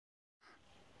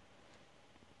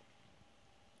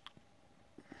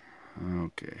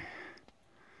Okay,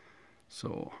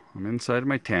 so I'm inside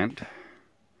my tent.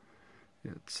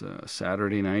 It's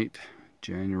Saturday night,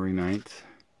 January 9th.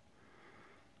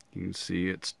 You can see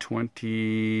it's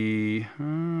 22,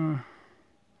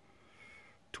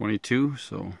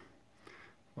 so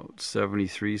about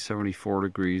 73, 74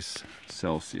 degrees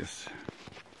Celsius.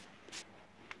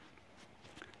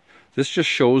 This just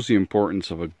shows the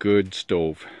importance of a good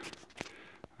stove.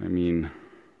 I mean,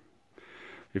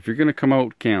 if you're going to come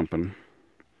out camping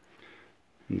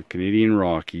in the Canadian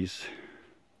Rockies,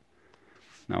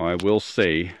 now I will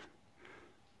say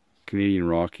Canadian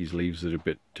Rockies leaves it a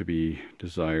bit to be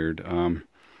desired. I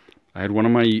had one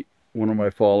of my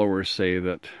followers say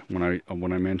that when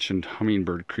I mentioned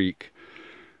Hummingbird Creek,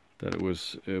 that it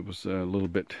was a little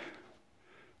bit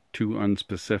too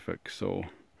unspecific. So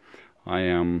I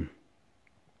am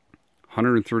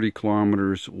 130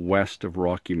 kilometers west of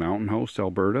Rocky Mountain House,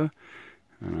 Alberta,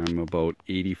 and I'm about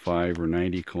 85 or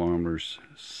 90 kilometers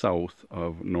south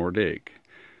of Nordegg,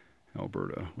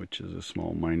 Alberta, which is a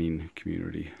small mining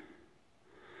community.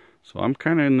 So I'm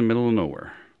kind of in the middle of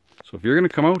nowhere. So if you're going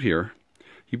to come out here,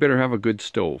 you better have a good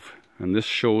stove, and this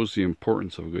shows the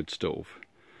importance of a good stove.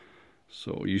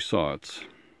 So you saw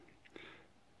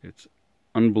it's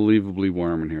unbelievably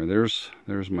warm in here. There's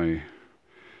my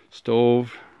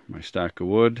stove, my stack of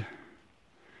wood.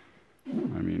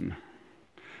 I mean,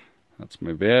 that's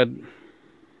my bed.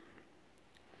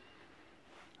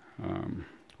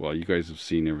 Well, you guys have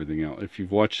seen everything else. If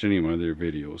you've watched any of my other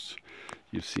videos,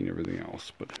 you've seen everything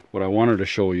else. But what I wanted to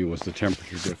show you was the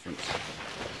temperature difference.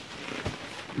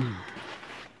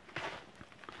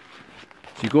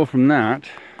 So you go from that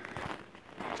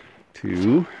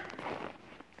to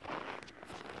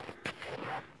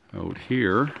out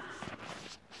here.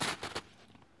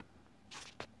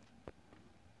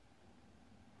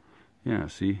 Yeah,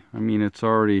 see, I mean it's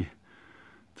already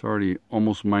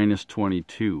almost minus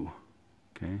 22.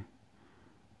 Okay.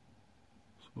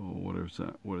 So what is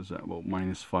that? What is that? About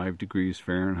minus 5 degrees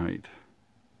Fahrenheit.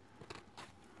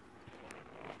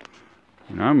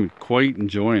 And I'm quite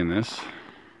enjoying this.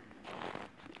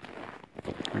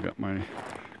 I got my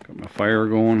fire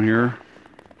going here.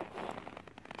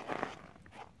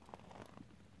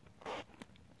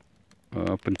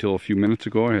 Up until a few minutes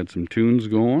ago I had some tunes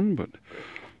going, but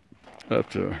I have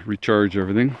to recharge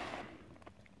everything.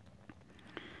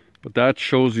 But that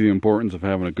shows you the importance of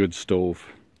having a good stove.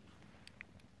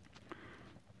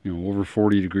 You know, over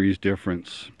 40 degrees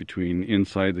difference between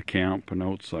inside the camp and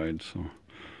outside. So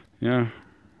yeah,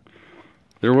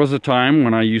 there was a time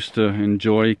when I used to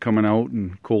enjoy coming out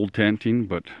and cold tenting,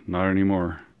 but not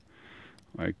anymore.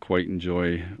 I quite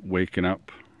enjoy waking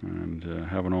up and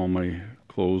having all my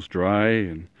clothes dry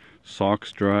and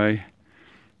socks dry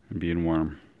and being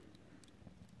warm.